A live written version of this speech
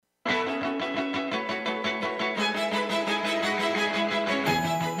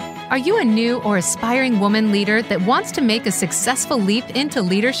Are you a new or aspiring woman leader that wants to make a successful leap into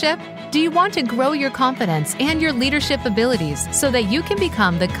leadership? Do you want to grow your confidence and your leadership abilities so that you can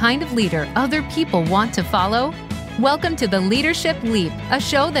become the kind of leader other people want to follow? Welcome to the Leadership Leap, a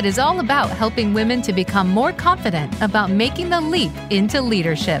show that is all about helping women to become more confident about making the leap into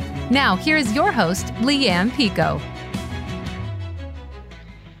leadership. Now, here is your host, Leanne Pico.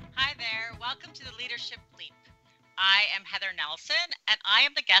 Hi there. Welcome to the Leadership Leap. I am Heather Nelson, and I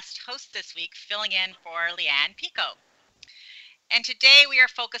am the guest host this week, filling in for Leanne Pico. And today we are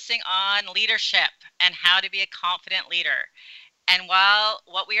focusing on leadership and how to be a confident leader. And while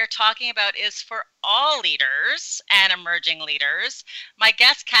what we are talking about is for all leaders and emerging leaders, my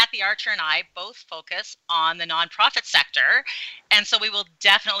guest Kathy Archer and I both focus on the nonprofit sector. And so we will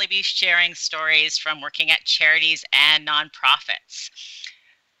definitely be sharing stories from working at charities and nonprofits.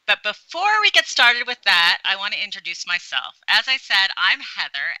 But before we get started with that, I want to introduce myself. As I said, I'm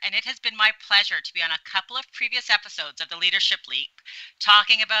Heather, and it has been my pleasure to be on a couple of previous episodes of the Leadership Leap,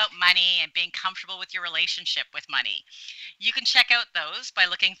 talking about money and being comfortable with your relationship with money. You can check out those by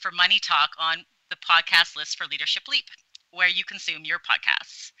looking for Money Talk on the podcast list for Leadership Leap, where you consume your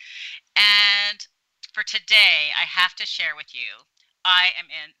podcasts. And for today, I have to share with you, I am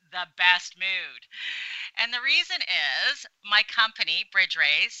in the best mood. And the reason is my company,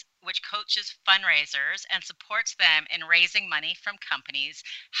 BridgeRaise, which coaches fundraisers and supports them in raising money from companies,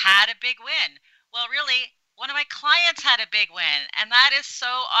 had a big win. Well, really, one of my clients had a big win, and that is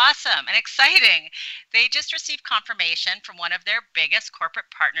so awesome and exciting. They just received confirmation from one of their biggest corporate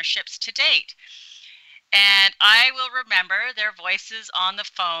partnerships to date. And I will remember their voices on the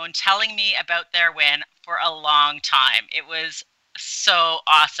phone telling me about their win for a long time. It was so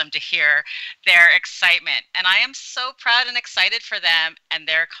awesome to hear their excitement, and I am so proud and excited for them and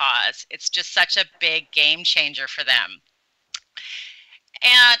their cause. It's just such a big game changer for them.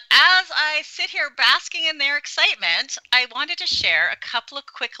 And as I sit here basking in their excitement, I wanted to share a couple of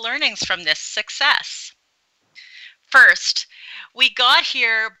quick learnings from this success. First, we got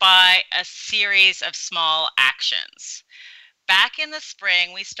here by a series of small actions. Back in the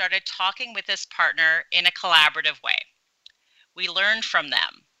spring, we started talking with this partner in a collaborative way. We learned from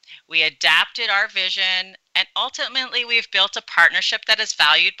them. We adapted our vision, and ultimately we've built a partnership that is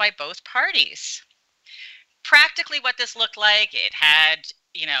valued by both parties. Practically what this looked like, it had,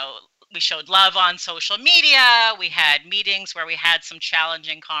 we showed love on social media. We had meetings where we had some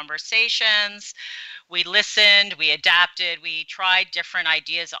challenging conversations. We listened, we adapted, we tried different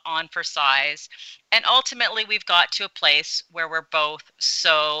ideas on for size. And ultimately, we've got to a place where we're both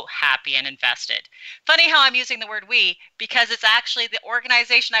so happy and invested. Funny how I'm using the word we, because it's actually the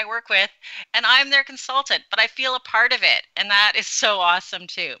organization I work with, and I'm their consultant, but I feel a part of it, and that is so awesome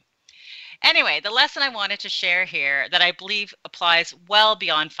too. Anyway, the lesson I wanted to share here that I believe applies well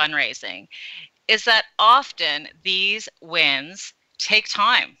beyond fundraising is that often these wins take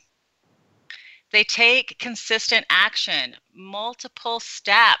time. They take consistent action, multiple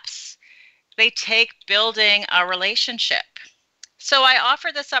steps. They take building a relationship. So I offer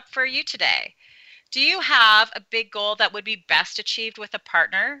this up for you today. Do you have a big goal that would be best achieved with a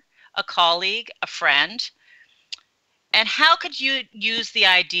partner, a colleague, a friend? And how could you use the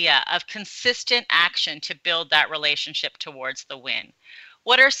idea of consistent action to build that relationship towards the win?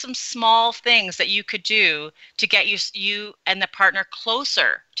 What are some small things that you could do to get you and the partner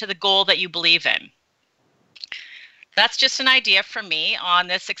closer to the goal that you believe in? That's just an idea from me on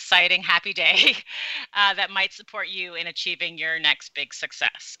this exciting, happy day that might support you in achieving your next big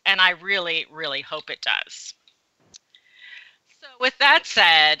success. And I really, really hope it does. So with that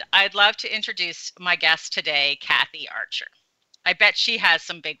said, I'd love to introduce my guest today, Kathy Archer. I bet she has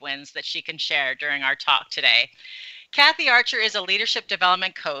some big wins that she can share during our talk today. Kathy Archer is a leadership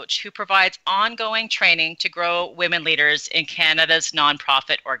development coach who provides ongoing training to grow women leaders in Canada's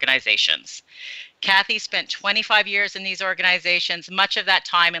nonprofit organizations. Kathy spent 25 years in these organizations, much of that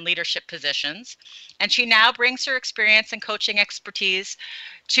time in leadership positions, and she now brings her experience and coaching expertise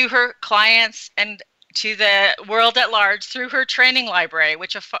to her clients and to the world at large through her training library,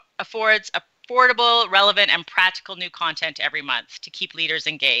 which affords affordable, relevant, and practical new content every month to keep leaders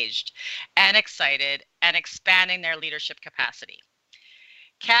engaged and excited and expanding their leadership capacity.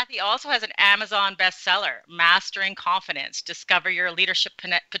 Kathy also has an Amazon bestseller, Mastering Confidence, Discover Your Leadership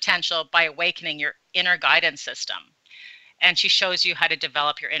Potential by Awakening Your Inner Guidance System. And she shows you how to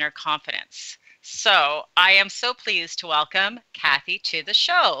develop your inner confidence. So I am so pleased to welcome Kathy to the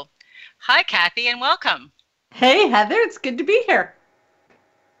show. Hi, Kathy, and welcome. Hey, Heather, it's good to be here.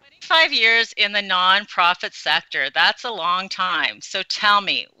 25 years in the nonprofit sector, that's a long time. So tell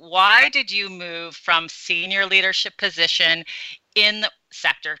me, why did you move from senior leadership position in the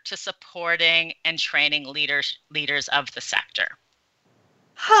sector to supporting and training leaders of the sector?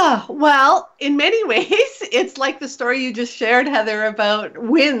 Well, in many ways, it's like the story you just shared, Heather, about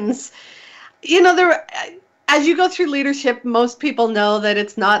wins. As you go through leadership, most people know that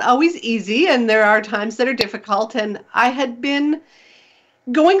it's not always easy, and there are times that are difficult. And I had been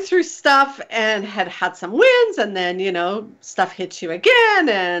going through stuff and had had some wins, and then, stuff hits you again,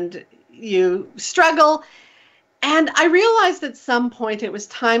 and you struggle. And I realized at some point it was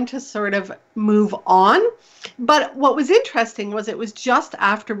time to sort of move on. But what was interesting was it was just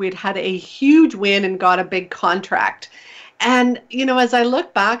after we'd had a huge win and got a big contract. And, as I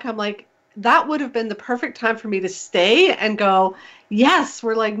look back, I'm like, that would have been the perfect time for me to stay and go, yes,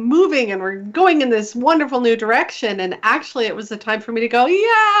 we're like moving and we're going in this wonderful new direction. And actually it was the time for me to go,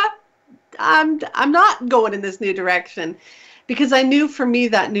 yeah, I'm not going in this new direction. Because I knew for me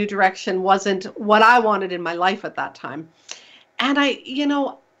that new direction wasn't what I wanted in my life at that time. And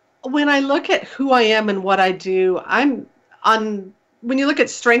when I look at who I am and what I do, when you look at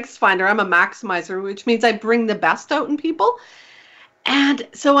Strengths Finder, I'm a maximizer, which means I bring the best out in people. And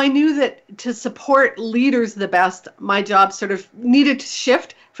so I knew that to support leaders the best, my job sort of needed to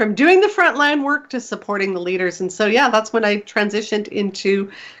shift from doing the frontline work to supporting the leaders. And so, yeah, that's when I transitioned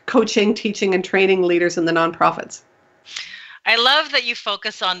into coaching, teaching, and training leaders in the nonprofits. I love that you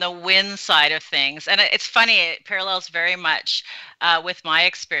focus on the win side of things. And it's funny, it parallels very much with my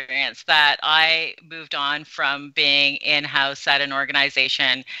experience that I moved on from being in-house at an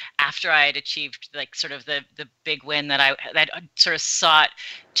organization after I had achieved like sort of the big win that I sort of sought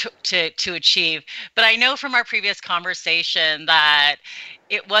to achieve. But I know from our previous conversation that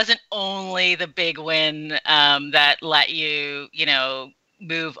it wasn't only the big win that let you,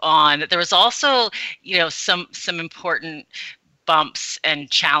 move on, that there was also, some important bumps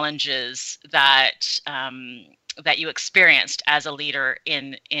and challenges that that you experienced as a leader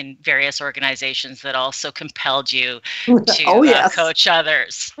in various organizations that also compelled you to coach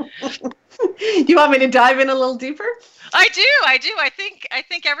others. You want me to dive in a little deeper? I do. I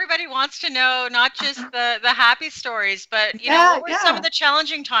think everybody wants to know not just the happy stories, but what were some of the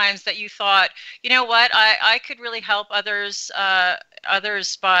challenging times that you thought, I could really help others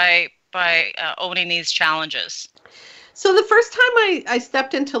by owning these challenges. So the first time I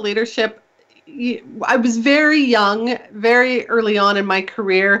stepped into leadership, I was very young, very early on in my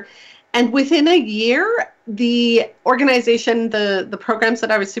career. And within a year, the organization, the programs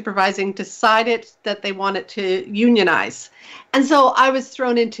that I was supervising decided that they wanted to unionize. And so I was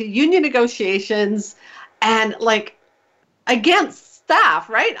thrown into union negotiations and like against staff,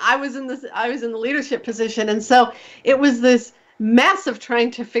 right? I was in the leadership position. And so it was this mess of trying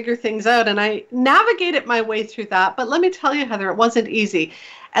to figure things out. And I navigated my way through that. But let me tell you, Heather, it wasn't easy.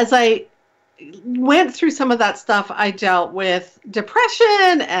 As I went through some of that stuff, I dealt with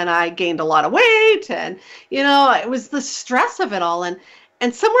depression and I gained a lot of weight. And, it was the stress of it all. And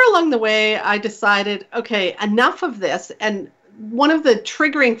somewhere along the way, I decided, okay, enough of this. And one of the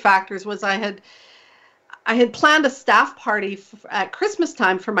triggering factors was I had planned a staff party at Christmas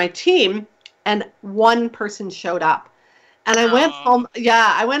time for my team, and one person showed up. And I went home.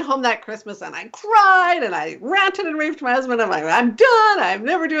 Yeah, I went home that Christmas and I cried and I ranted and raved to my husband. I'm like, I'm done. I'm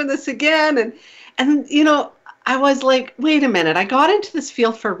never doing this again. And I was like, wait a minute. I got into this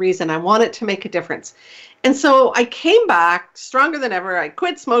field for a reason. I wanted to make a difference. And so I came back stronger than ever. I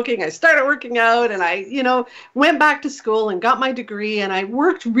quit smoking. I started working out and I, went back to school and got my degree and I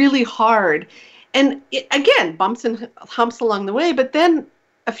worked really hard. And again, bumps and humps along the way. But then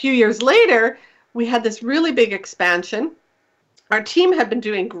a few years later, we had this really big expansion. Our team had been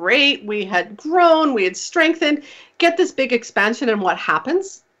doing great. We had grown, we had strengthened, get this big expansion. And what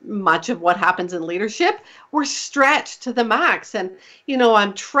happens? Much of what happens in leadership, we're stretched to the max. And,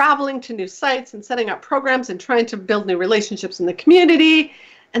 I'm traveling to new sites and setting up programs and trying to build new relationships in the community.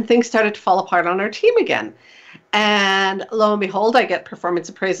 And things started to fall apart on our team again. And lo and behold, I get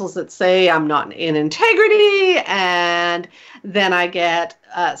performance appraisals that say I'm not in integrity. And then I get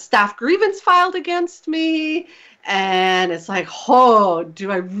staff grievance filed against me. And it's like, oh,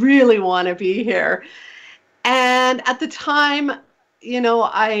 do I really want to be here? And at the time,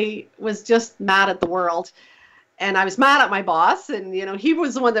 I was just mad at the world. And I was mad at my boss. And, he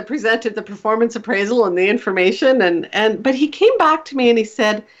was the one that presented the performance appraisal and the information. But he came back to me and he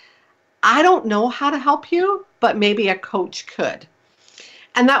said, I don't know how to help you, but maybe a coach could.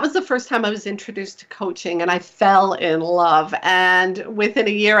 And that was the first time I was introduced to coaching. And I fell in love. And within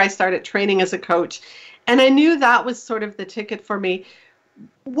a year, I started training as a coach. And I knew that was sort of the ticket for me.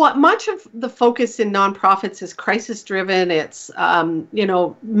 What much of the focus in nonprofits is crisis driven. It's,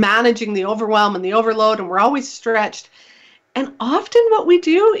 managing the overwhelm and the overload, and we're always stretched. And often what we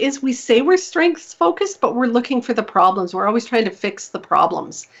do is we say we're strengths focused, but we're looking for the problems. We're always trying to fix the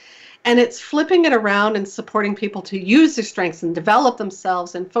problems. And it's flipping it around and supporting people to use their strengths and develop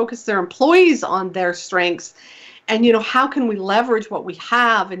themselves and focus their employees on their strengths. And, how can we leverage what we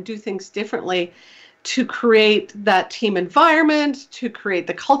have and do things differently to create that team environment, to create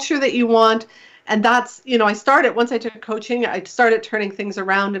the culture that you want. And that's, once I took coaching, I started turning things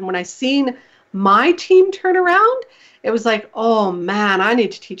around. And when I seen my team turn around, it was like, oh man, I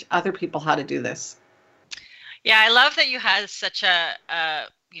need to teach other people how to do this. Yeah, I love that you had such a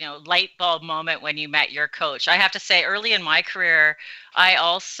light bulb moment when you met your coach. I have to say, early in my career, I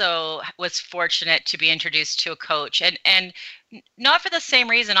also was fortunate to be introduced to a coach, and not for the same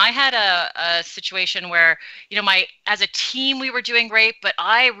reason. I had a situation where, as a team, we were doing great, but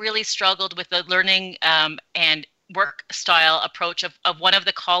I really struggled with the learning and work style approach of one of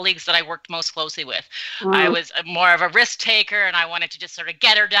the colleagues that I worked most closely with. I was more of a risk taker, and I wanted to just sort of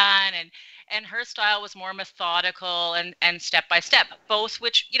get her done, and her style was more methodical and step by step, both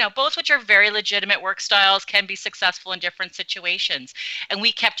which are very legitimate work styles, can be successful in different situations. And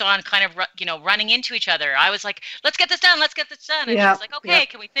we kept on kind of running into each other. I was like, let's get this done, and she was like, okay,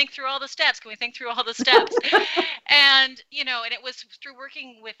 can we think through all the steps, and and it was through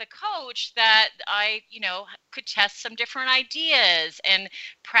working with a coach that I could test some different ideas and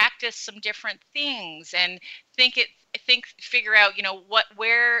practice some different things and figure out,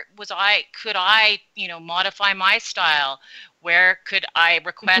 where could I modify my style? Where could I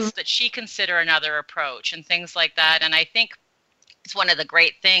request that she consider another approach and things like that? And I think it's one of the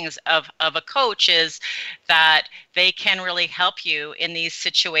great things of a coach is that they can really help you in these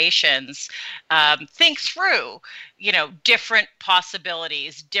situations, think through, different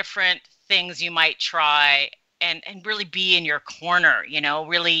possibilities, different things you might try, and really be in your corner,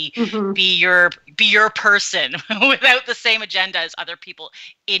 really be your person without the same agenda as other people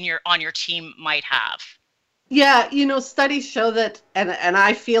on your team might have. Yeah, studies show that, and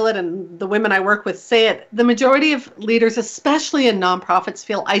I feel it, and the women I work with say it, the majority of leaders, especially in nonprofits,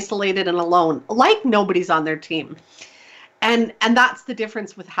 feel isolated and alone, like nobody's on their team. And that's the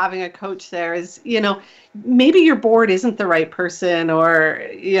difference with having a coach there is, maybe your board isn't the right person, or,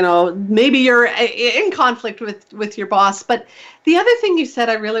 maybe you're in conflict with your boss. But the other thing you said,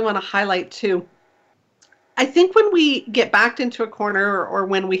 I really want to highlight too. I think when we get backed into a corner or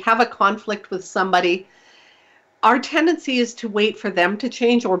when we have a conflict with somebody, our tendency is to wait for them to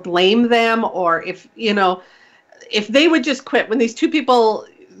change or blame them. Or if they would just quit. When these two people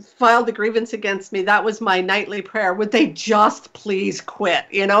filed a grievance against me, that was my nightly prayer. Would they just please quit?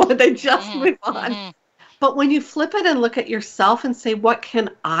 Would they just move on? But when you flip it and look at yourself and say, what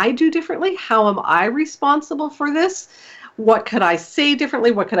can I do differently? How am I responsible for this? What could I say differently?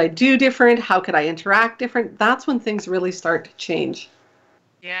 What could I do different? How could I interact different? That's when things really start to change.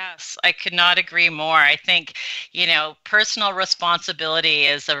 Yes, I could not agree more. I think, personal responsibility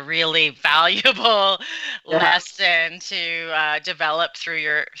is a really valuable lesson to develop through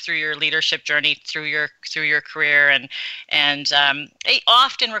your leadership journey, through your career, and it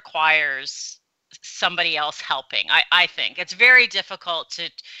often requires somebody else helping. I think it's very difficult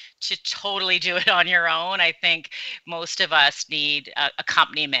to totally do it on your own. I think most of us need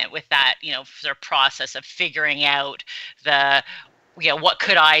accompaniment with that, sort of process of figuring out what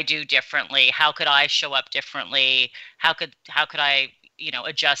could I do differently? How could I show up differently? How could I,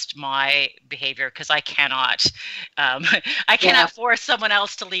 adjust my behavior? Because I cannot force someone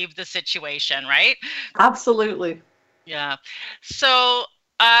else to leave the situation, right? Absolutely. Yeah. So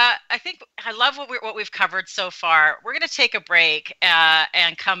I think I love what we've covered so far. We're going to take a break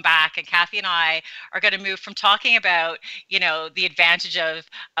and come back, and Kathy and I are going to move from talking about the advantage of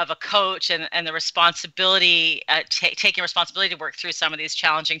a coach and the responsibility, taking responsibility to work through some of these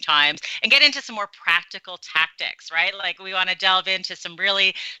challenging times, and get into some more practical tactics, right? Like we want to delve into some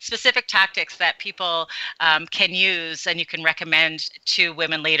really specific tactics that people can use and you can recommend to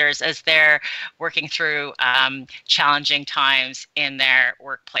women leaders as they're working through challenging times in their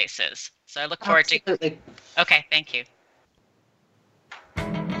workplaces. So I look forward to. Okay, thank you.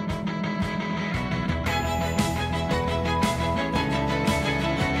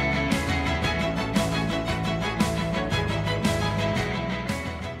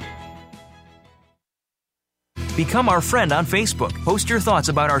 Become our friend on Facebook. Post your thoughts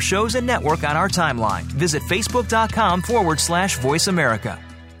about our shows and network on our timeline. Visit facebook.com/Voice America.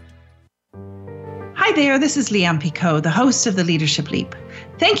 Hi there, this is Leanne Picot, the host of The Leadership Leap.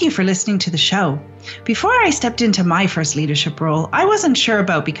 Thank you for listening to the show. Before I stepped into my first leadership role, I wasn't sure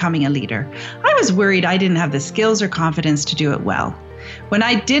about becoming a leader. I was worried I didn't have the skills or confidence to do it well. When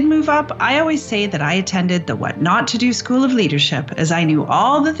I did move up, I always say that I attended the What Not to Do School of Leadership, as I knew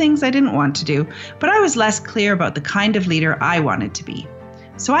all the things I didn't want to do, but I was less clear about the kind of leader I wanted to be.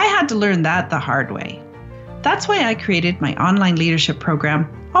 So I had to learn that the hard way. That's why I created my online leadership program,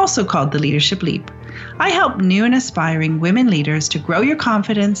 also called the Leadership Leap. I help new and aspiring women leaders to grow your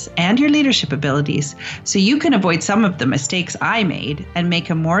confidence and your leadership abilities so you can avoid some of the mistakes I made and make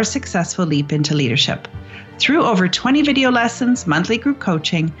a more successful leap into leadership. Through over 20 video lessons, monthly group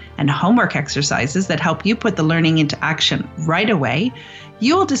coaching, and homework exercises that help you put the learning into action right away,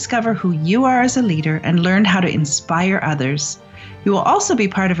 you will discover who you are as a leader and learn how to inspire others. You will also be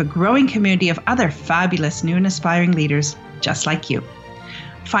part of a growing community of other fabulous new and aspiring leaders just like you.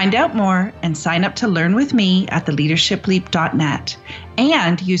 Find out more and sign up to learn with me at theleadershipleap.net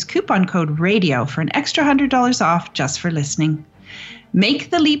and use coupon code RADIO for an extra $100 off just for listening. Make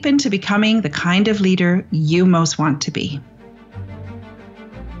the leap into becoming the kind of leader you most want to be.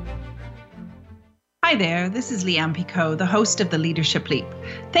 Hi there, this is Leanne Picot, the host of The Leadership Leap.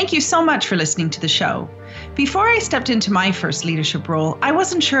 Thank you so much for listening to the show. Before I stepped into my first leadership role, I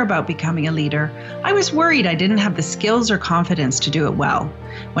wasn't sure about becoming a leader. I was worried I didn't have the skills or confidence to do it well.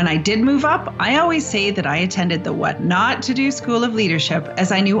 When I did move up, I always say that I attended the What Not to Do School of Leadership,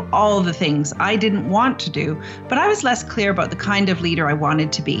 as I knew all the things I didn't want to do, but I was less clear about the kind of leader I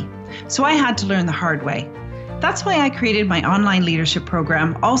wanted to be. So I had to learn the hard way. That's why I created my online leadership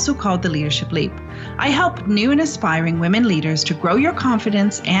program, also called the Leadership Leap. I help new and aspiring women leaders to grow your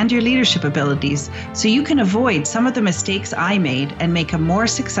confidence and your leadership abilities so you can avoid some of the mistakes I made and make a more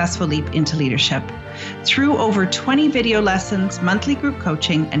successful leap into leadership. Through over 20 video lessons, monthly group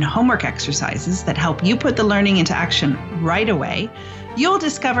coaching, and homework exercises that help you put the learning into action right away, you'll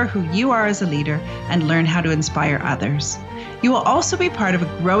discover who you are as a leader and learn how to inspire others. You will also be part of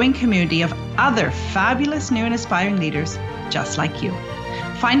a growing community of other fabulous new and aspiring leaders just like you.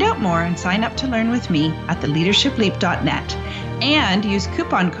 Find out more and sign up to learn with me at theleadershipleap.net and use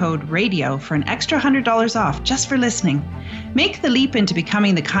coupon code RADIO for an extra $100 off just for listening. Make the leap into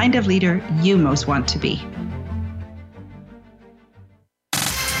becoming the kind of leader you most want to be.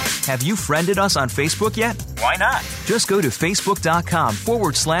 Have you friended us on Facebook yet? Why not? Just go to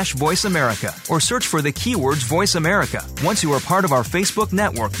facebook.com/Voice America or search for the keywords Voice America. Once you are part of our Facebook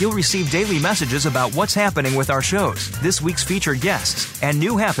network, you'll receive daily messages about what's happening with our shows, this week's featured guests, and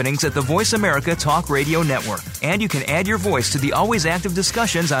new happenings at the Voice America Talk Radio Network. And you can add your voice to the always active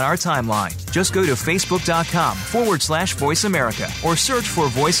discussions on our timeline. Just go to facebook.com/Voice America or search for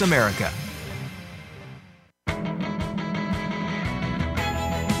Voice America.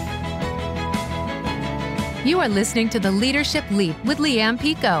 You are listening to The Leadership Leap with Leanne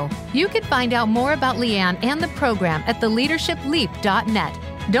Picot. You can find out more about Leanne and the program at theleadershipleap.net.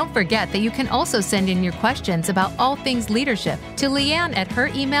 Don't forget that you can also send in your questions about all things leadership to Leanne at her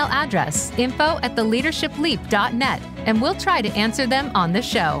email address, info@theleadershipleap.net, and we'll try to answer them on the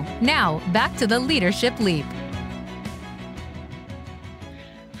show. Now, back to The Leadership Leap.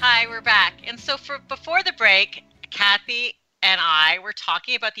 Hi, we're back. And so before the break, Kathy and I were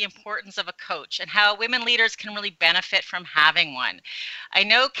talking about the importance of a coach and how women leaders can really benefit from having one. I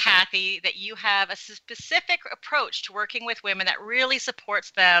know, Kathy, that you have a specific approach to working with women that really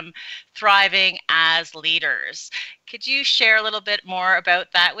supports them thriving as leaders. Could you share a little bit more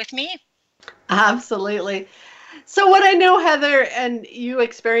about that with me? Absolutely. So what I know, Heather, and you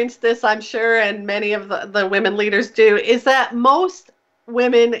experienced this, I'm sure, and many of the women leaders do, is that most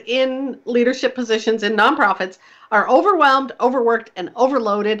women in leadership positions in nonprofits are overwhelmed, overworked, and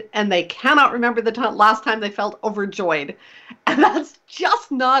overloaded, and they cannot remember the last time they felt overjoyed. And that's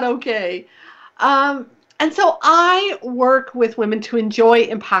just not okay. And so I work with women to enjoy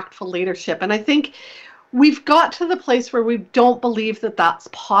impactful leadership. And I think we've got to the place where we don't believe that that's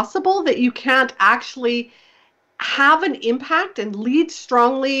possible, that you can't actually have an impact and lead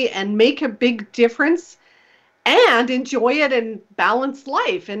strongly and make a big difference and enjoy it and balance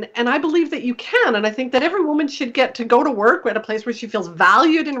life. And I believe that you can. And I think that every woman should get to go to work at a place where she feels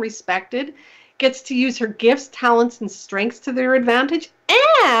valued and respected, gets to use her gifts, talents, and strengths to their advantage,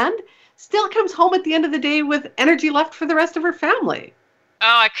 and still comes home at the end of the day with energy left for the rest of her family.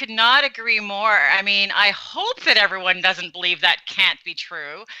 Oh, I could not agree more. I mean, I hope that everyone doesn't believe that can't be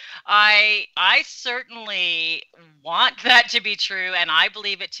true. I certainly want that to be true, and I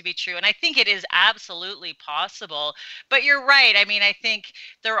believe it to be true, and I think it is absolutely possible. But you're right. I mean, I think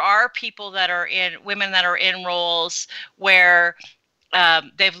there are women that are in roles where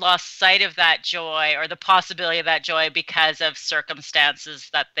they've lost sight of that joy or the possibility of that joy because of circumstances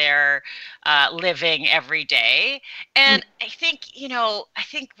that they're living every day. And I think, I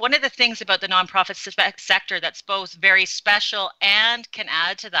think one of the things about the nonprofit sector that's both very special and can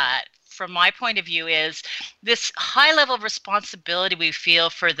add to that, from my point of view, is this high level of responsibility we feel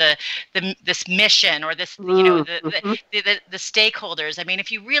for this mission or this, the stakeholders. I mean,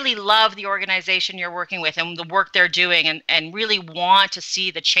 if you really love the organization you're working with and the work they're doing, and really want to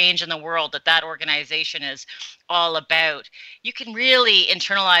see the change in the world that organization is all about, you can really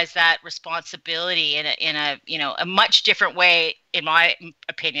internalize that responsibility in a much different way, in my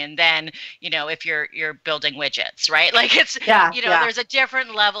opinion, than if you're building widgets, right? Like it's there's a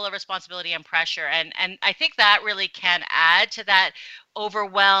different level of responsibility and pressure, and I think that really can add to that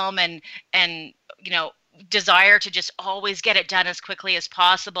overwhelm and desire to just always get it done as quickly as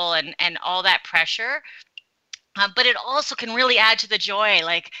possible, and all that pressure. But it also can really add to the joy.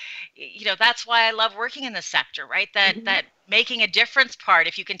 Like, that's why I love working in this sector, right? That making a difference part,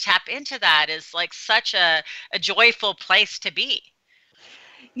 if you can tap into that, is like such a joyful place to be.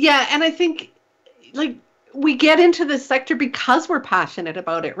 Yeah, and I think like we get into this sector because we're passionate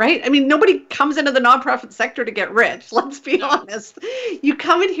about it, right? I mean, nobody comes into the nonprofit sector to get rich. Let's be honest. You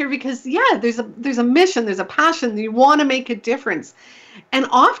come in here because there's a mission, there's a passion, you want to make a difference. And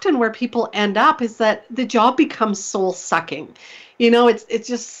often where people end up is that the job becomes soul sucking. It's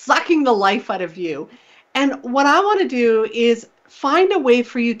just sucking the life out of you. And what I want to do is find a way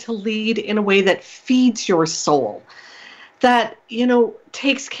for you to lead in a way that feeds your soul, that,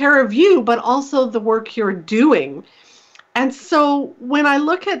 takes care of you, but also the work you're doing. And so when I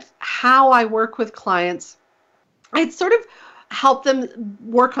look at how I work with clients, I'd sort of help them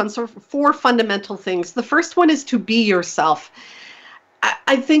work on sort of 4 fundamental things. The first one is to be yourself.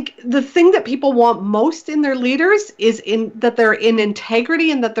 I think the thing that people want most in their leaders is that they're in integrity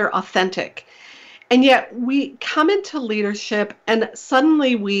and that they're authentic. And yet we come into leadership and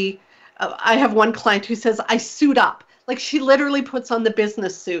suddenly I have one client who says, I suit up. Like she literally puts on the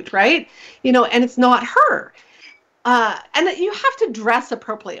business suit, right? And it's not her. And you have to dress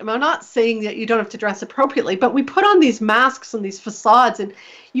appropriately. I'm not saying that you don't have to dress appropriately, but we put on these masks and these facades, and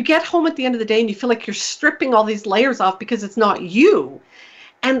you get home at the end of the day and you feel like you're stripping all these layers off because it's not you.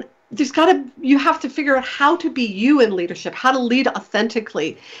 And you have to figure out how to be you in leadership, how to lead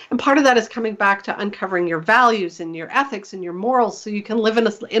authentically. And part of that is coming back to uncovering your values and your ethics and your morals so you can live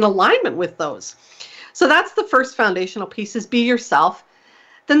in alignment with those. So that's the first foundational piece, is be yourself.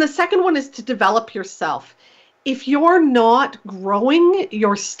 Then the second one is to develop yourself. If you're not growing,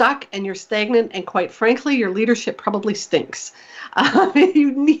 you're stuck and you're stagnant, and quite frankly, your leadership probably stinks.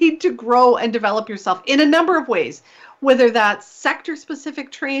 You need to grow and develop yourself in a number of ways, whether that's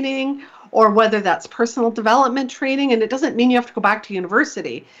sector-specific training or whether that's personal development training. And it doesn't mean you have to go back to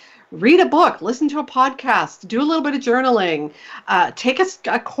university. Read a book, listen to a podcast, do a little bit of journaling, take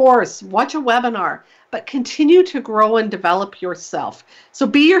a course, watch a webinar, but continue to grow and develop yourself. So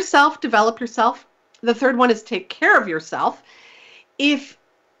be yourself, develop yourself. The third one is take care of yourself. If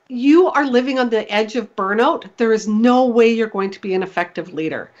you are living on the edge of burnout, there is no way you're going to be an effective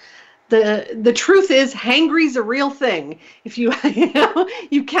leader. The truth is, hangry is a real thing. If you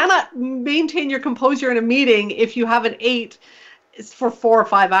cannot maintain your composure in a meeting if you haven't ate for 4 or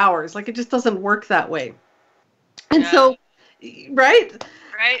 5 hours. Like, it just doesn't work that way. And so, right?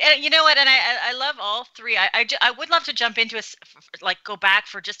 Right. And you know what? And I love all 3. I would love to jump into go back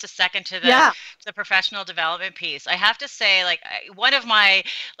for just a second to the professional development piece. I have to say, one of my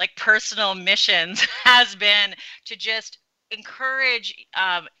personal missions has been to just encourage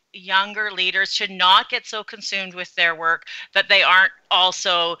younger leaders to not get so consumed with their work that they aren't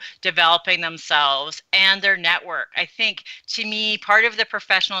also developing themselves and their network. I think, to me, part of the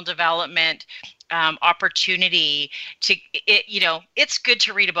professional development opportunity it's good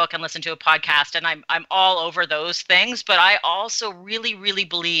to read a book and listen to a podcast, and I'm all over those things, but I also really, really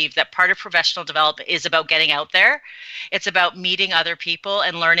believe that part of professional development is about getting out there. It's about meeting other people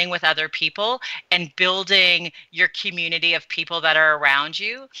and learning with other people and building your community of people that are around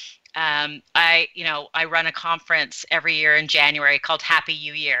you. I run a conference every year in January called Happy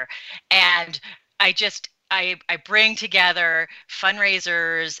U Year, and I bring together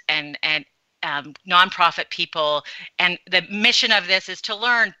fundraisers and nonprofit people, and the mission of this is to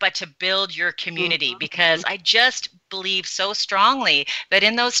learn, but to build your community, because I just believe so strongly that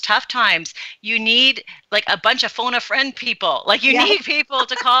in those tough times, you need a bunch of phone a friend people. You need people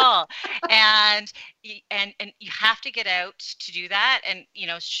to call, and you have to get out to do that. And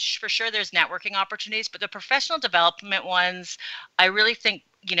for sure there's networking opportunities, but the professional development ones, I really think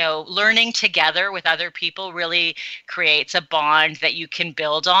learning together with other people really creates a bond that you can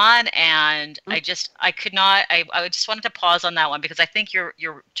build on. And I just wanted to pause on that one, because I think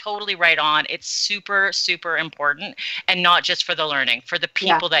you're totally right on. It's super, super important, and not just for the learning, for the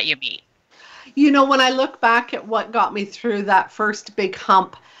people that you meet. When I look back at what got me through that first big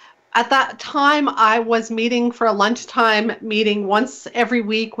hump, at that time, I was meeting for a lunchtime meeting once every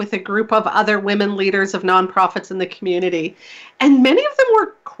week with a group of other women leaders of nonprofits in the community. And many of them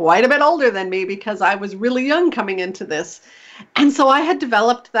were quite a bit older than me, because I was really young coming into this. And so I had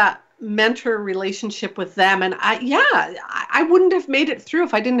developed that mentor relationship with them. And I wouldn't have made it through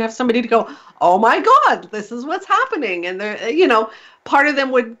if I didn't have somebody to go, oh my God, this is what's happening. And part of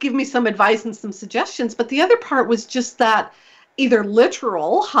them would give me some advice and some suggestions. But the other part was just that either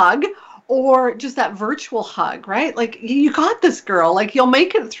literal hug or just that virtual hug, right? Like, you got this, girl. Like, you'll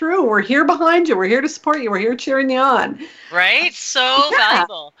make it through. We're here behind you. We're here to support you. We're here cheering you on. Right? So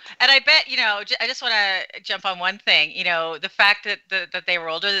valuable. And I bet, I just want to jump on one thing. The fact that they were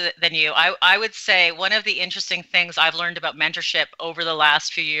older than you, I would say one of the interesting things I've learned about mentorship over the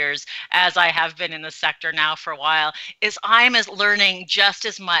last few years, as I have been in the sector now for a while, is I'm learning just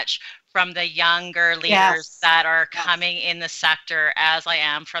as much from the younger leaders that are coming in the sector as I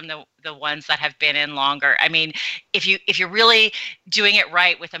am from the ones that have been in longer. I mean, if you're really doing it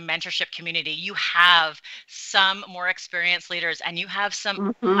right with a mentorship community, you have some more experienced leaders, and you have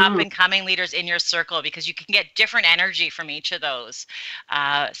some up and coming leaders in your circle, because you can get different energy from each of those.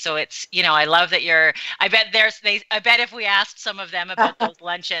 So it's, I love that I bet if we asked some of them about those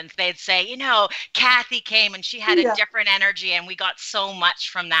luncheons, they'd say, Kathy came and she had a different energy, and we got so much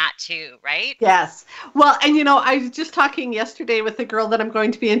from that too, right? Yes. Well, and I was just talking yesterday with the girl that I'm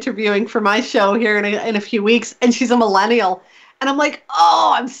going to be interviewing for my show here in a few weeks, and she's a millennial, and I'm like,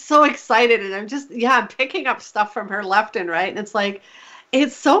 oh, I'm so excited, and I'm picking up stuff from her left and right, and it's like,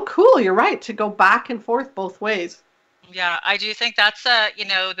 it's so cool. You're right, to go back and forth both ways. Yeah, I do think that's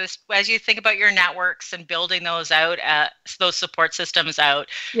this, as you think about your networks and building those out, those support systems out,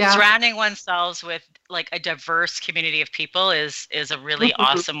 surrounding oneself with like a diverse community of people is a really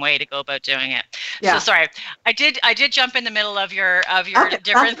awesome way to go about doing it. Yeah. So sorry, I did jump in the middle of your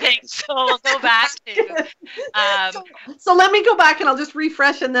different things. So we'll go back to. So let me go back and I'll just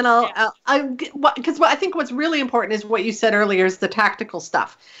refresh, and then because I think what's really important is what you said earlier, is the tactical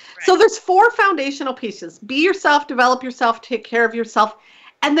stuff. Right. So there's 4 foundational pieces: be yourself, develop yourself, take care of yourself.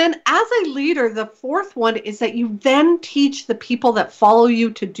 And then as a leader, the 4th one is that you then teach the people that follow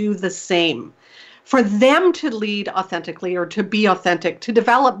you to do the same, for them to lead authentically, or to be authentic, to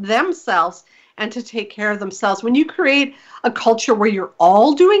develop themselves and to take care of themselves. When you create a culture where you're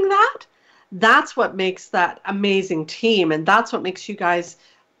all doing that, that's what makes that amazing team. And that's what makes you guys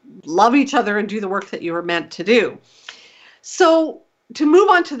love each other and do the work that you were meant to do. So to move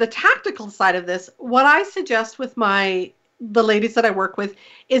on to the tactical side of this, what I suggest with the ladies that I work with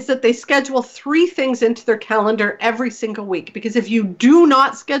is that they schedule 3 things into their calendar every single week. Because if you do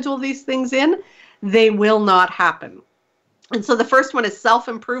not schedule these things in, they will not happen. And so the first one is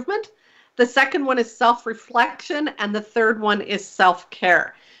self-improvement. The second one is self-reflection. And the third one is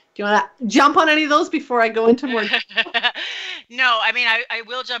self-care. Do you want to jump on any of those before I go into more? No, I mean, I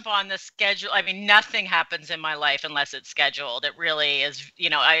will jump on the schedule. I mean, nothing happens in my life unless it's scheduled. It really is,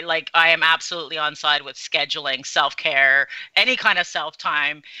 I am absolutely on side with scheduling, self-care, any kind of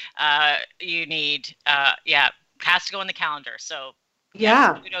self-time you need. Has to go in the calendar. So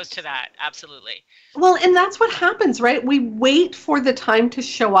kudos to that. Absolutely. Well, and that's what happens, right? We wait for the time to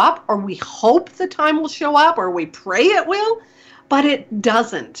show up, or we hope the time will show up, or we pray it will. But it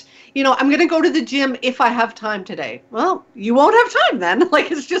doesn't. I'm going to go to the gym if I have time today. Well, you won't have time then.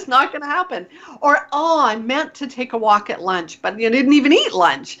 It's just not going to happen. Or, I meant to take a walk at lunch, but you didn't even eat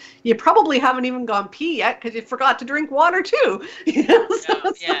lunch. You probably haven't even gone pee yet because you forgot to drink water too.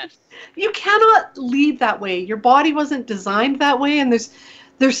 Yes. You cannot lead that way. Your body wasn't designed that way. And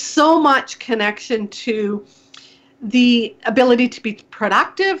there's so much connection to the ability to be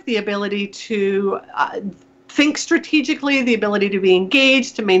productive, the ability to think strategically, the ability to be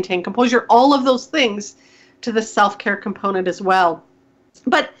engaged, to maintain composure, all of those things to the self-care component as well.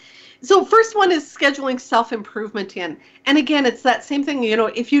 But so first one is scheduling self-improvement in. And again, it's that same thing,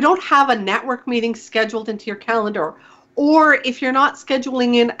 if you don't have a network meeting scheduled into your calendar, or if you're not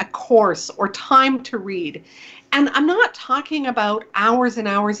scheduling in a course or time to read, and I'm not talking about hours and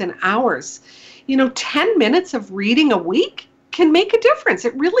hours and hours, 10 minutes of reading a week can make a difference.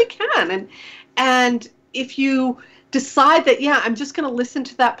 It really can. And if you decide that, I'm just going to listen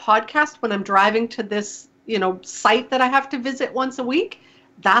to that podcast when I'm driving to this, site that I have to visit once a week,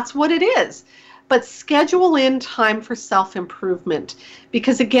 that's what it is. but schedule in time for self-improvement,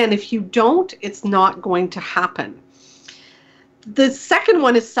 because again, if you don't, it's not going to happen. The second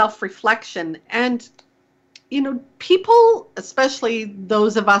one is self-reflection. And people, especially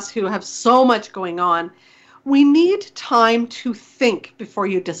those of us who have so much going on, we need time to think before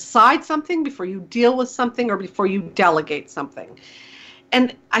you decide something, before you deal with something, or before you delegate something.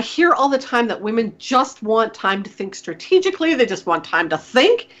 And I hear all the time that women just want time to think strategically. They just want time to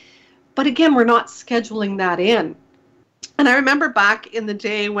think. But again, we're not scheduling that in. And I remember back in the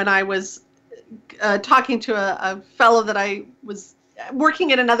day when I was talking to a fellow that I was working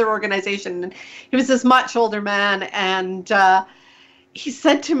in another organization, and he was this much older man, and he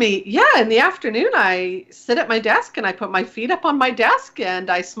said to me, yeah, in the afternoon I sit at my desk and I put my feet up on my desk and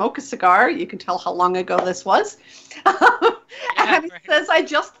I smoke a cigar. You can tell how long ago this was. And he says, I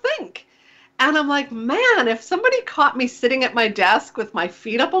just think. And I'm like, man, if somebody caught me sitting at my desk with my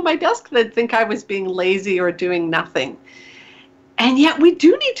feet up on my desk, they'd think I was being lazy or doing nothing. And yet we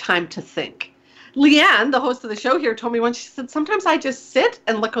do need time to think. Leanne, the host of the show here, told me once, she said, sometimes I just sit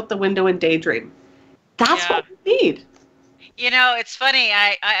and look out the window and daydream. That's what we need. It's funny.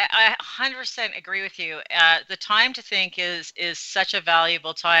 I 100% agree with you. The time to think is such a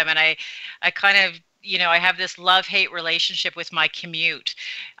valuable time. And I kind of, I have this love-hate relationship with my commute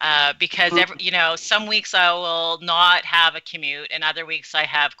because, some weeks I will not have a commute and other weeks I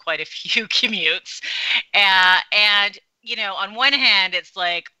have quite a few commutes. And on one hand, it's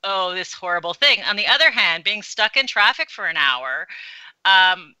like, oh, this horrible thing. On the other hand, being stuck in traffic for an hour,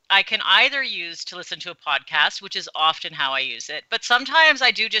 I can either use to listen to a podcast, which is often how I use it, but sometimes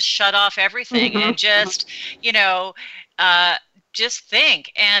I do just shut off everything and just, just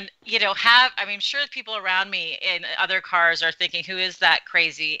think and, I'm sure people around me in other cars are thinking, who is that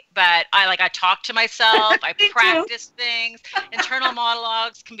crazy? But I talk to myself, I practice things, internal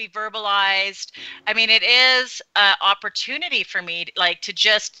monologues can be verbalized. It is an opportunity for me to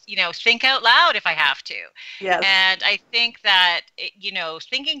just, think out loud if I have to. Yes. And I think that,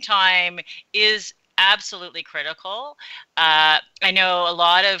 thinking time is absolutely critical. I know a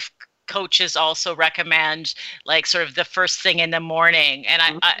lot of coaches also recommend sort of the first thing in the morning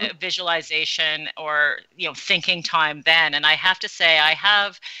and visualization or thinking time then, and I have to say I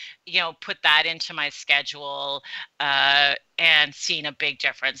have put that into my schedule and seen a big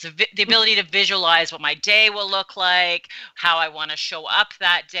difference. The ability to visualize what my day will look like, how I want to show up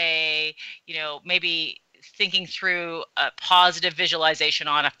that day, maybe thinking through a positive visualization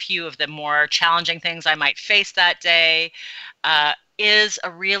on a few of the more challenging things I might face that day is a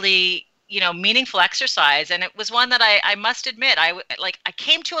really, meaningful exercise. And it was one that I must admit, I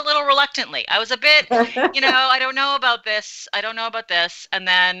came to a little reluctantly. I was a bit, I don't know about this. And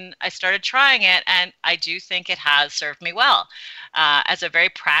then I started trying it, and I do think it has served me well. As a very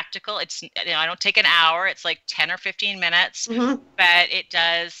practical, it's, I don't take an hour, it's like 10 or 15 minutes, but it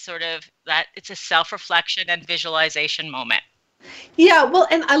does sort of that, it's a self-reflection and visualization moment. Yeah, well,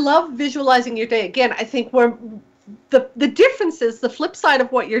 and I love visualizing your day. Again, I think the difference is the flip side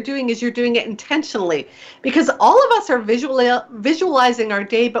of what you're doing is you're doing it intentionally, because all of us are visualizing our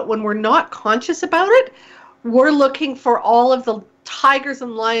day, but when we're not conscious about it, we're looking for all of the tigers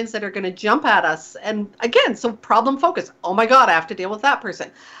and lions that are going to jump at us. And again, so problem focus. Oh my God, I have to deal with that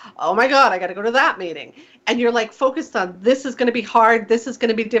person. Oh my God, I got to go to that meeting. And you're focused on, this is going to be hard. This is going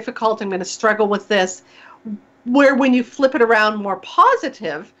to be difficult. I'm going to struggle with this. Where when you flip it around more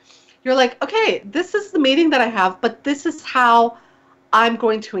positive, you're like, okay, this is the meeting that I have, but this is how I'm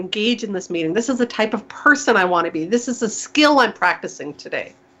going to engage in this meeting. This is the type of person I want to be. This is a skill I'm practicing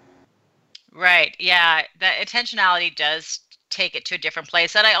today. Right. Yeah. The intentionality does take it to a different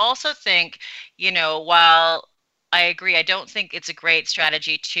place. And I also think, while I agree, I don't think it's a great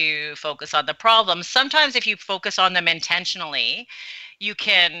strategy to focus on the problems. Sometimes if you focus on them intentionally, you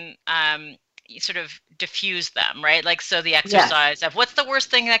can sort of diffuse them, right? So the exercise of what's the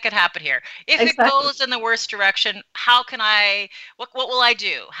worst thing that could happen here? If it goes in the worst direction, what will I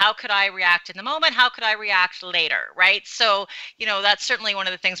do? How could I react in the moment? How could I react later, right? So, that's certainly one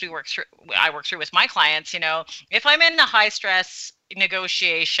of the things I work through with my clients. If I'm in a high stress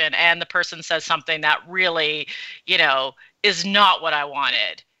negotiation and the person says something that really, is not what I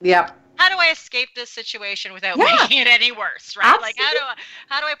wanted. Yeah. How do I escape this situation without making it any worse, right? Absolutely.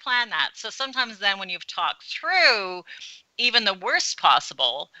 How do I plan that? So sometimes then when you've talked through even the worst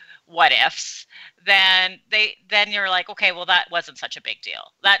possible what ifs, then you're like, okay, well, that wasn't such a big deal.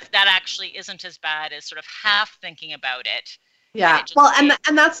 That actually isn't as bad as sort of half thinking about it. Yeah. Well,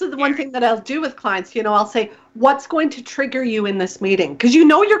 and that's the one thing that I'll do with clients. I'll say, what's going to trigger you in this meeting? Because you're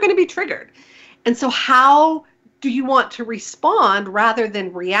going to be triggered. And so how do you want to respond rather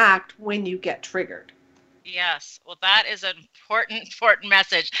than react when you get triggered? Yes. Well, that is an important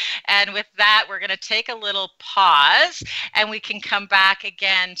message. And with that, we're going to take a little pause and we can come back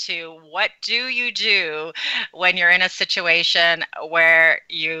again to what do you do when you're in a situation where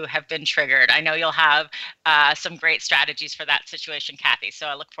you have been triggered? I know you'll have some great strategies for that situation, Kathy. So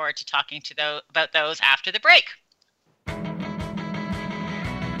I look forward to talking to about those after the break.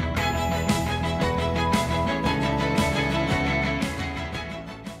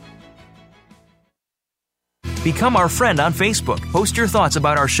 Become our friend on Facebook. Post your thoughts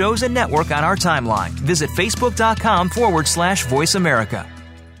about our shows and network on our timeline. Visit facebook.com/Voice America.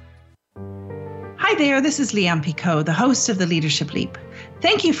 Hi there, this is Leanne Picot, the host of The Leadership Leap.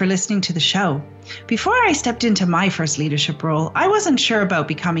 Thank you for listening to the show. Before I stepped into my first leadership role, I wasn't sure about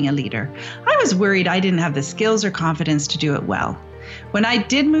becoming a leader. I was worried I didn't have the skills or confidence to do it well. When I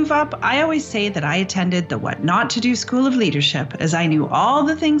did move up, I always say that I attended the What Not to Do School of Leadership, as I knew all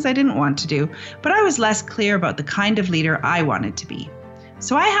the things I didn't want to do, but I was less clear about the kind of leader I wanted to be.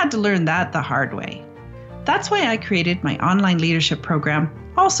 So I had to learn that the hard way. That's why I created my online leadership program,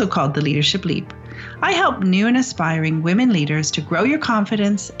 also called The Leadership Leap. I help new and aspiring women leaders to grow your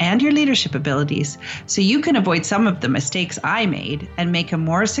confidence and your leadership abilities so you can avoid some of the mistakes I made and make a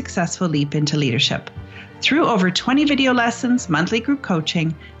more successful leap into leadership. Through over 20 video lessons, monthly group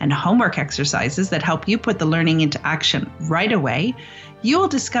coaching, and homework exercises that help you put the learning into action right away, you will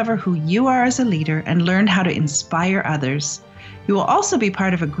discover who you are as a leader and learn how to inspire others. You will also be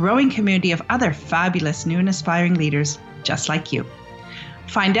part of a growing community of other fabulous new and aspiring leaders just like you.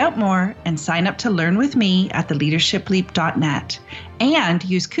 Find out more and sign up to learn with me at theleadershipleap.net and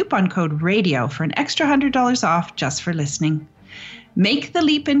use coupon code RADIO for an extra $100 off just for listening. Make the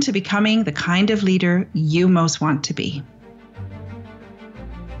leap into becoming the kind of leader you most want to be.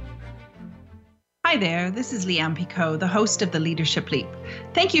 Hi there, this is Leanne Picot, the host of The Leadership Leap.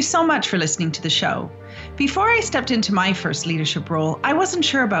 Thank you so much for listening to the show. Before I stepped into my first leadership role, I wasn't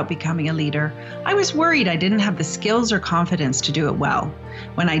sure about becoming a leader. I was worried I didn't have the skills or confidence to do it well.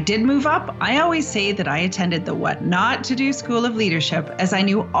 When I did move up, I always say that I attended the What Not to Do School of Leadership, as I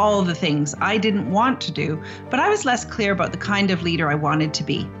knew all the things I didn't want to do, but I was less clear about the kind of leader I wanted to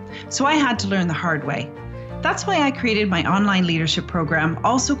be. So I had to learn the hard way. That's why I created my online leadership program,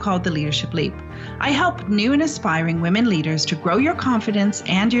 also called The Leadership Leap. I help new and aspiring women leaders to grow your confidence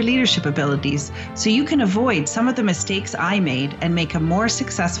and your leadership abilities so you can avoid some of the mistakes I made and make a more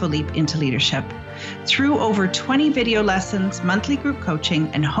successful leap into leadership. Through over 20 video lessons, monthly group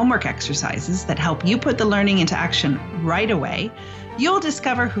coaching, and homework exercises that help you put the learning into action right away, you'll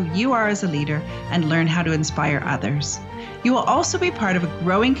discover who you are as a leader and learn how to inspire others. You will also be part of a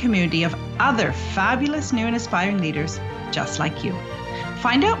growing community of other fabulous new and aspiring leaders just like you.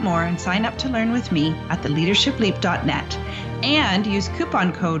 Find out more and sign up to learn with me at theleadershipleap.net and use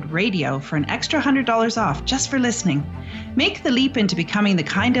coupon code RADIO for an extra $100 off just for listening. Make the leap into becoming the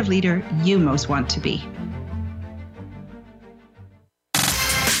kind of leader you most want to be.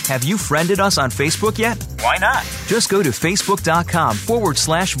 Have you friended us on Facebook yet? Why not? Just go to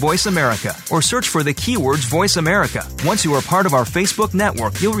facebook.com/Voice America or search for the keywords Voice America. Once you are part of our Facebook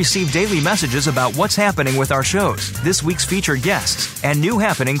network, you'll receive daily messages about what's happening with our shows, this week's featured guests, and new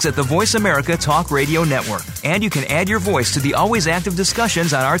happenings at the Voice America Talk Radio Network. And you can add your voice to the always active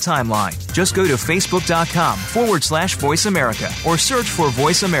discussions on our timeline. Just go to facebook.com/Voice America or search for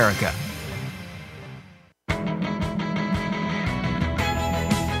Voice America.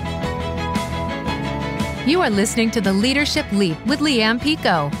 You are listening to The Leadership Leap with Leanne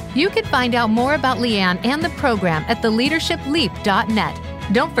Picot. You can find out more about Leanne and the program at theleadershipleap.net.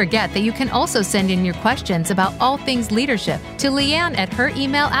 Don't forget that you can also send in your questions about all things leadership to Leanne at her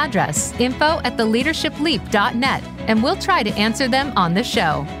email address, info@theleadershipleap.net, and we'll try to answer them on the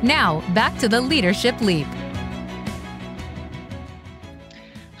show. Now, back to The Leadership Leap.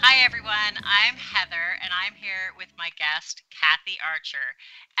 Hi, everyone. I'm Heather, and I'm here with my guest, Kathy Archer.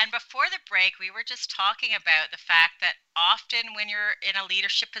 And before the break, we were just talking about the fact that often when you're in a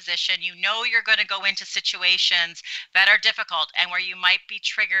leadership position, you know you're going to go into situations that are difficult and where you might be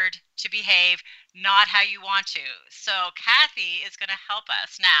triggered to behave not how you want to. So Kathy is going to help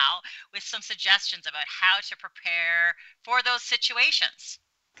us now with some suggestions about how to prepare for those situations.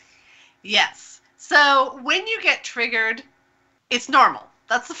 Yes. So when you get triggered, it's normal.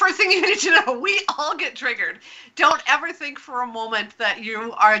 That's the first thing you need to know. We all get triggered. Don't ever think for a moment that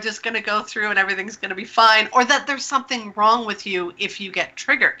you are just going to go through and everything's going to be fine, or that there's something wrong with you if you get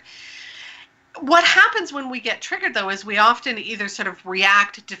triggered. What happens when we get triggered, though, is we often either sort of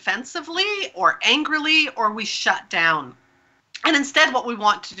react defensively or angrily, or we shut down. And instead what we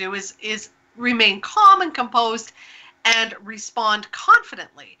want to do is remain calm and composed and respond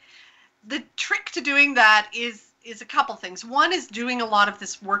confidently. The trick to doing that is a couple things. One is doing a lot of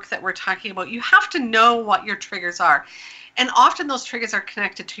this work that we're talking about. You have to know what your triggers are. And often those triggers are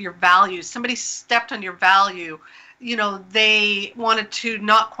connected to your values. Somebody stepped on your value. You know, they wanted to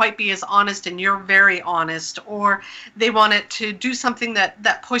not quite be as honest and you're very honest, or they wanted to do something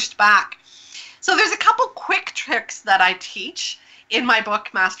that pushed back. So there's a couple quick tricks that I teach in my book,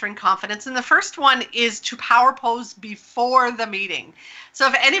 Mastering Confidence. And the first one is to power pose before the meeting. So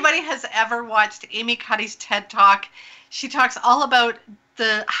if anybody has ever watched Amy Cuddy's TED Talk, she talks all about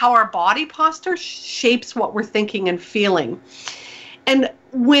how our body posture shapes what we're thinking and feeling. And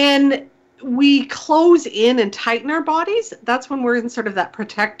when we close in and tighten our bodies, that's when we're in sort of that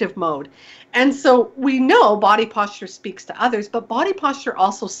protective mode. And so we know body posture speaks to others, but body posture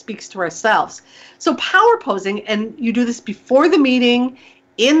also speaks to ourselves. So power posing, and you do this before the meeting,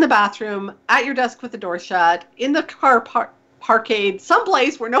 in the bathroom, at your desk with the door shut, in the car parkade,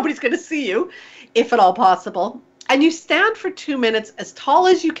 someplace where nobody's going to see you, if at all possible. And you stand for 2 minutes as tall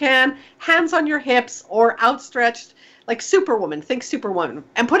as you can, hands on your hips or outstretched, like Superwoman. Think Superwoman.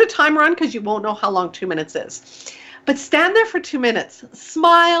 And put a timer on because you won't know how long 2 minutes is. But stand there for 2 minutes.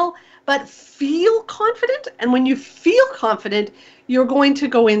 Smile, but feel confident. And when you feel confident, you're going to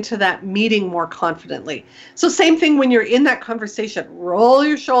go into that meeting more confidently. So same thing when you're in that conversation. Roll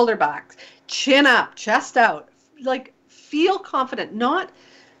your shoulder back, chin up, chest out. Like, feel confident. Not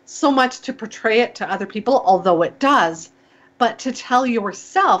so much to portray it to other people, although it does, but to tell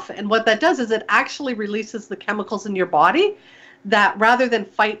yourself. And what that does is it actually releases the chemicals in your body that, rather than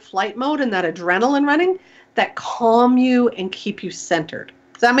fight flight mode and that adrenaline running, that calm you and keep you centered.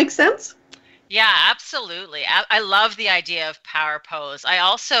 Does that make sense? Yeah, absolutely. I love the idea of power pose. I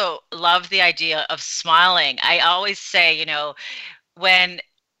also love the idea of smiling. I always say, you know, when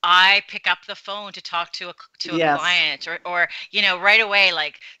I pick up the phone to talk to a Yes. client, or you know, right away,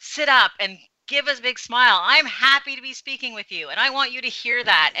 like, sit up and give us a big smile. I'm happy to be speaking with you, and I want you to hear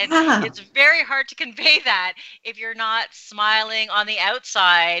that. And Yeah. it's very hard to convey that if you're not smiling on the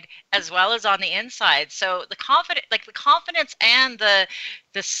outside as well as on the inside. So the confidence and the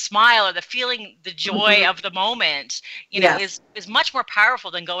smile, or the feeling, the joy of the moment, you know, Yes. is much more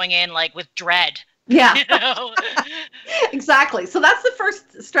powerful than going in like with dread. Yeah. You know? Exactly. So that's the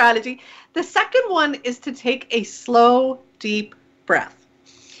first strategy. The second one is to take a slow, deep breath.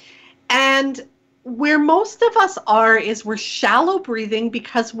 And where most of us are is we're shallow breathing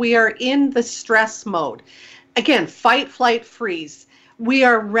because we are in the stress mode. Again, fight, flight, freeze. We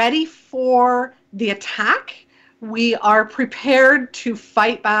are ready for the attack. We are prepared to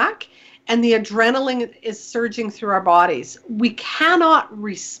fight back, and the adrenaline is surging through our bodies. We cannot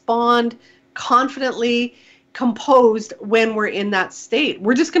respond confidently, composed when we're in that state.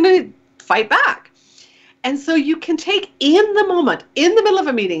 We're just going to fight back. And so you can take, in the moment, in the middle of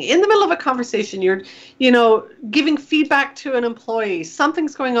a meeting, in the middle of a conversation, you're, you know, giving feedback to an employee,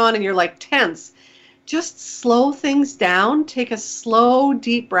 something's going on and you're like tense. Just slow things down, take a slow,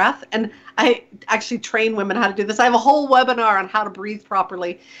 deep breath. And I actually train women how to do this. I have a whole webinar on how to breathe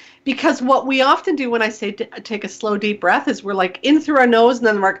properly, because what we often do when I say take a slow, deep breath is we're like in through our nose and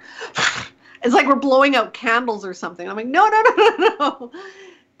then we're like, it's like we're blowing out candles or something. I'm like, no.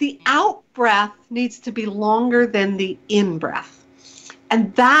 The out breath needs to be longer than the in breath.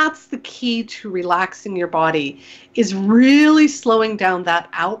 And that's the key to relaxing your body, is really slowing down that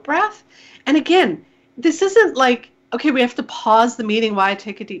out breath. And again, this isn't like, okay, we have to pause the meeting while I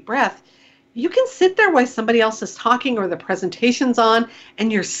take a deep breath. You can sit there while somebody else is talking or the presentation's on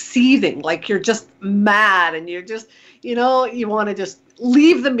and you're seething, like you're just mad and you're just, you know, you want to just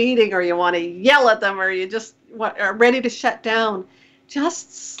leave the meeting, or you want to yell at them, or you just are ready to shut down.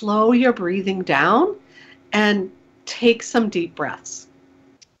 Just slow your breathing down and take some deep breaths.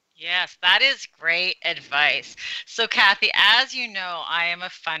 Yes, that is great advice. So, Kathy, as you know, I am a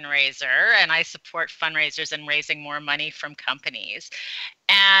fundraiser and I support fundraisers and raising more money from companies.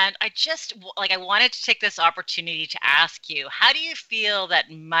 And I wanted to take this opportunity to ask you, how do you feel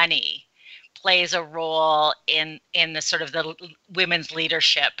that money plays a role in the sort of the women's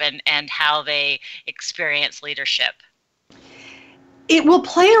leadership and how they experience leadership? It will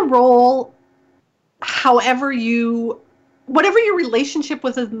play a role whatever your relationship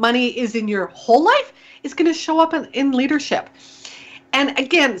with money is in your whole life is going to show up in leadership. And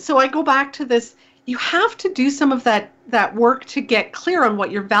again, so I go back to this, you have to do some of that work to get clear on what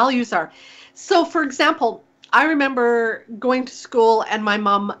your values are. So for example, I remember going to school and my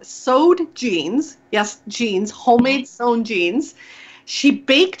mom sewed jeans. Yes, jeans, homemade sewn jeans. She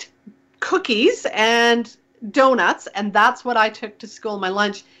baked cookies and donuts, and that's what I took to school, my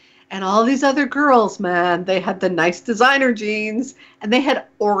lunch. And all these other girls, man, they had the nice designer jeans and they had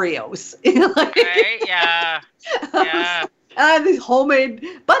Oreos. Right? Yeah. Yeah. I had these homemade,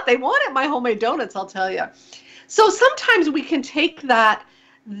 but they wanted my homemade donuts, I'll tell you. So sometimes we can take that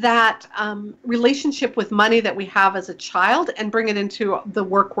relationship with money that we have as a child and bring it into the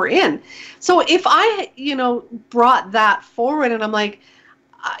work we're in. So if I, brought that forward and I'm like,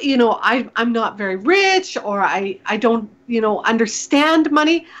 I'm not very rich, or I don't, understand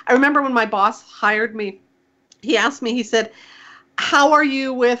money. I remember when my boss hired me, he asked me, he said, how are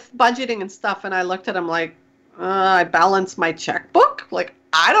you with budgeting and stuff? And I looked at him like, I balance my checkbook. Like,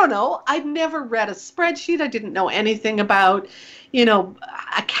 I don't know. I'd never read a spreadsheet. I didn't know anything about,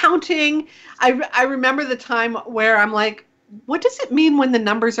 accounting. I remember the time where I'm like, what does it mean when the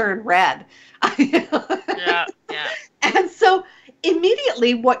numbers are in red? Yeah. And so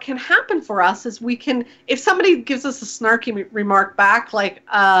immediately what can happen for us is if somebody gives us a snarky remark back, like,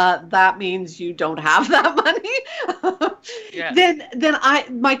 that means you don't have that money, Yeah. then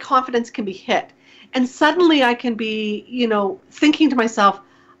my confidence can be hit. And suddenly I can be, thinking to myself,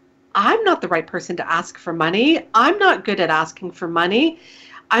 I'm not the right person to ask for money. I'm not good at asking for money.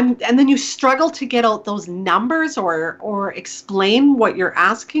 And then you struggle to get out those numbers or explain what you're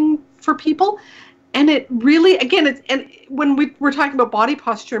asking for people. And it really, again, and when we were talking about body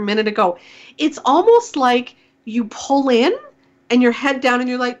posture a minute ago, it's almost like you pull in and your head down and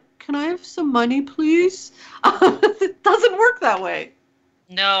you're like, can I have some money, please? It doesn't work that way.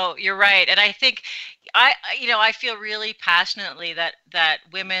 No, you're right. And I think I feel really passionately that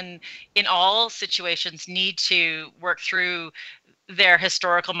women in all situations need to work through their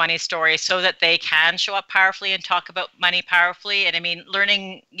historical money story so that they can show up powerfully and talk about money powerfully. And I mean,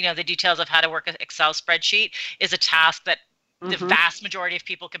 learning, the details of how to work an Excel spreadsheet is a task that the vast majority of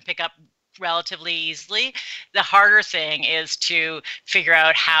people can pick up relatively easily. The harder thing is to figure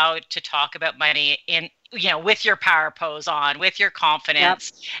out how to talk about money with your power pose on, with your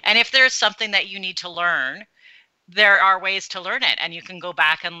confidence. Yep. And if there's something that you need to learn, there are ways to learn it, and you can go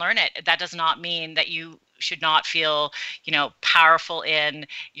back and learn it. That does not mean that you should not feel, powerful in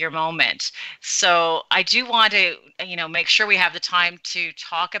your moment. So I do want to, make sure we have the time to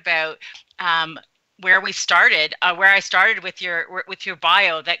talk about where I started with your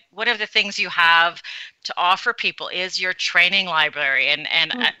bio, that one of the things you have to offer people is your training library. And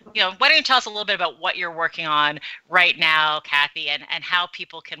why don't you tell us a little bit about what you're working on right now, Kathy, and how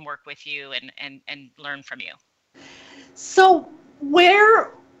people can work with you and learn from you. So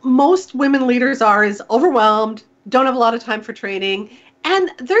where most women leaders are is overwhelmed, don't have a lot of time for training.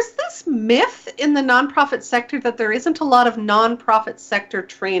 And there's this myth in the nonprofit sector that there isn't a lot of nonprofit sector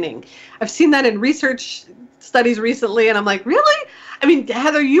training. I've seen that in research studies recently, and I'm like, really? I mean,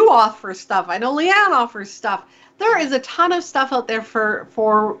 Heather, you offer stuff. I know Leanne offers stuff. There is a ton of stuff out there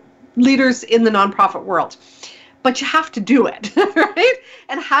for leaders in the nonprofit world. But you have to do it, right?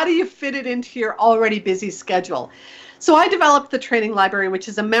 And how do you fit it into your already busy schedule? So I developed the training library, which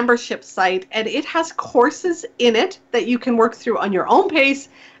is a membership site, and it has courses in it that you can work through on your own pace,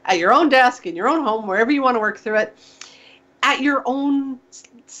 at your own desk, in your own home, wherever you want to work through it, at your own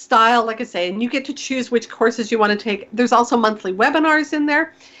style, like I say, and you get to choose which courses you want to take. There's also monthly webinars in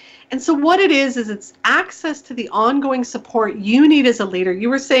there. And so what it is it's access to the ongoing support you need as a leader. You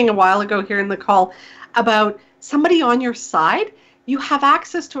were saying a while ago here in the call about somebody on your side. You have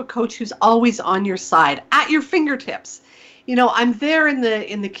access to a coach who's always on your side, at your fingertips. I'm there in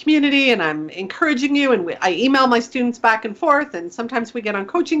the community, and I'm encouraging you, and I email my students back and forth, and sometimes we get on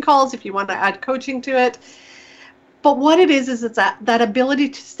coaching calls if you want to add coaching to it. But what it is it's that ability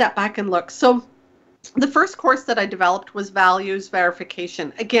to step back and look. So the first course that I developed was values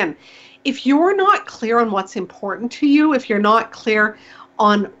verification. Again, if you're not clear on what's important to you, if you're not clear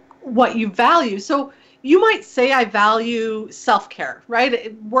on what you value, so you might say, I value self-care,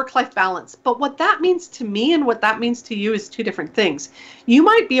 right? Work-life balance. But what that means to me and what that means to you is two different things. You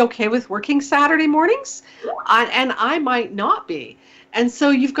might be okay with working Saturday mornings, and I might not be. And so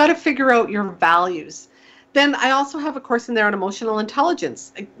you've got to figure out your values. Then I also have a course in there on emotional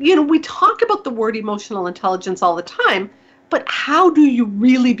intelligence. We talk about the word emotional intelligence all the time, but how do you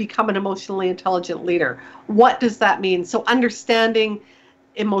really become an emotionally intelligent leader? What does that mean? So understanding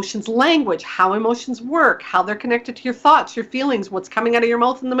emotions language, how emotions work, how they're connected to your thoughts, your feelings, what's coming out of your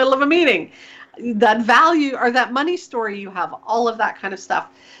mouth in the middle of a meeting, that value or that money story you have, all of that kind of stuff.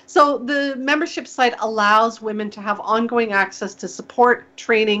 So the membership site allows women to have ongoing access to support,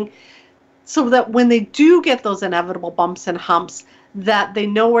 training, so that when they do get those inevitable bumps and humps, that they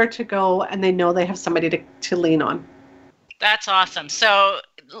know where to go and they know they have somebody to lean on. That's awesome. So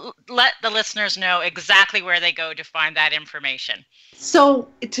let the listeners know exactly where they go to find that information. So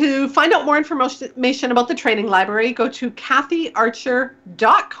to find out more information about the training library, go to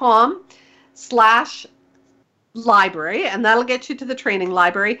kathyarcher.com/library, and that'll get you to the training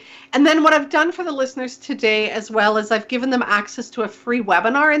library. And then what I've done for the listeners today as well is I've given them access to a free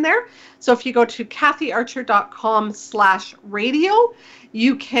webinar in there. So if you go to kathyarcher.com/radio,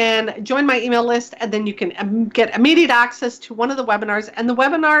 you can join my email list, and then you can get immediate access to one of the webinars. And the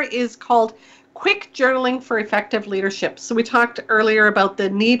webinar is called Quick Journaling for Effective Leadership. So we talked earlier about the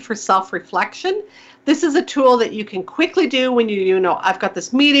need for self-reflection. This is a tool that you can quickly do when you know, I've got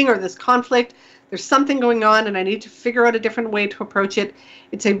this meeting or this conflict, there's something going on and I need to figure out a different way to approach it.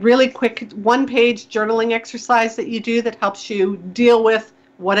 It's a really quick one-page journaling exercise that you do that helps you deal with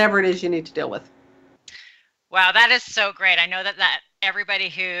whatever it is you need to deal with. Wow, that is so great. I know that everybody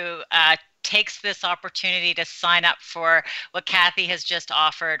who takes this opportunity to sign up for what Kathy has just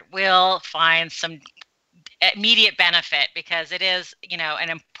offered will find some immediate benefit, because it is, an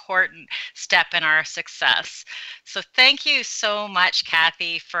important step in our success. So thank you so much,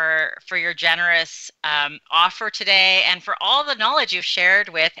 Kathy, for your generous offer today, and for all the knowledge you've shared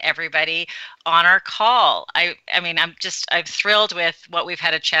with everybody on our call. I'm thrilled with what we've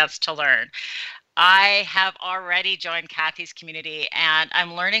had a chance to learn. I have already joined Kathy's community, and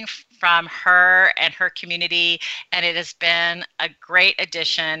I'm learning from her and her community, and it has been a great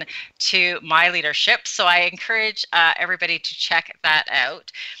addition to my leadership. So I encourage everybody to check that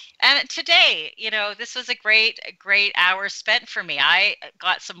out. And today, this was a great hour spent for me. I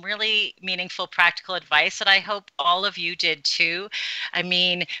got some really meaningful, practical advice that I hope all of you did too.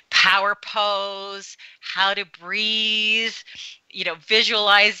 Power pose, how to breathe,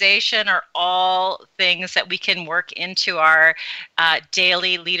 visualization are all things that we can work into our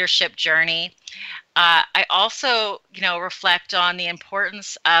daily leadership journey. I also, reflect on the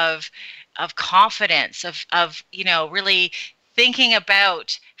importance of confidence, of really thinking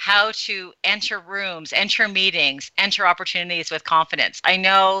about how to enter rooms, enter meetings, enter opportunities with confidence. I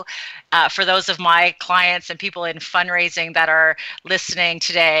know for those of my clients and people in fundraising that are listening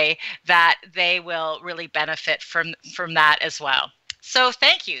today, that they will really benefit from that as well. So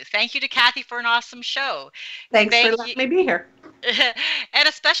thank you. Thank you to Kathy for an awesome show. Thanks for letting me be here. And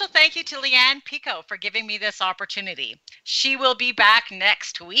a special thank you to Leanne Pico for giving me this opportunity. She will be back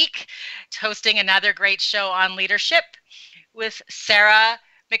next week hosting another great show on leadership with Sarah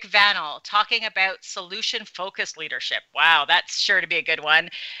McVannell, talking about solution-focused leadership. Wow, that's sure to be a good one.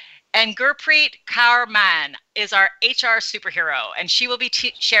 And Gurpreet Kaur Mann is our HR superhero, and she will be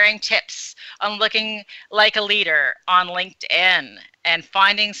sharing tips on looking like a leader on LinkedIn and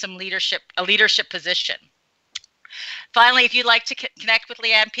finding a leadership position. Finally, if you'd like to connect with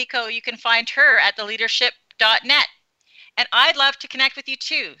Leanne Pico, you can find her at theleadership.net. And I'd love to connect with you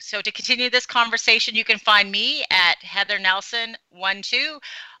too. So to continue this conversation, you can find me at HeatherNelson12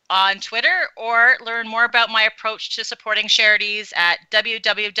 on Twitter, or learn more about my approach to supporting charities at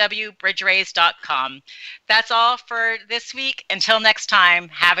www.bridgeraise.com. That's all for this week. Until next time,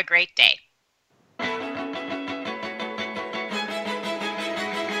 have a great day.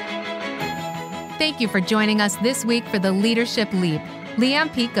 Thank you for joining us this week for the Leadership Leap.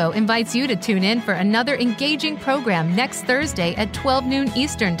 Leanne Pico invites you to tune in for another engaging program next Thursday at 12 noon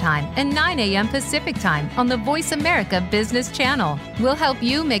Eastern Time and 9 a.m. Pacific Time on the Voice America Business Channel. We'll help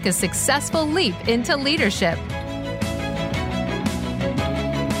you make a successful leap into leadership.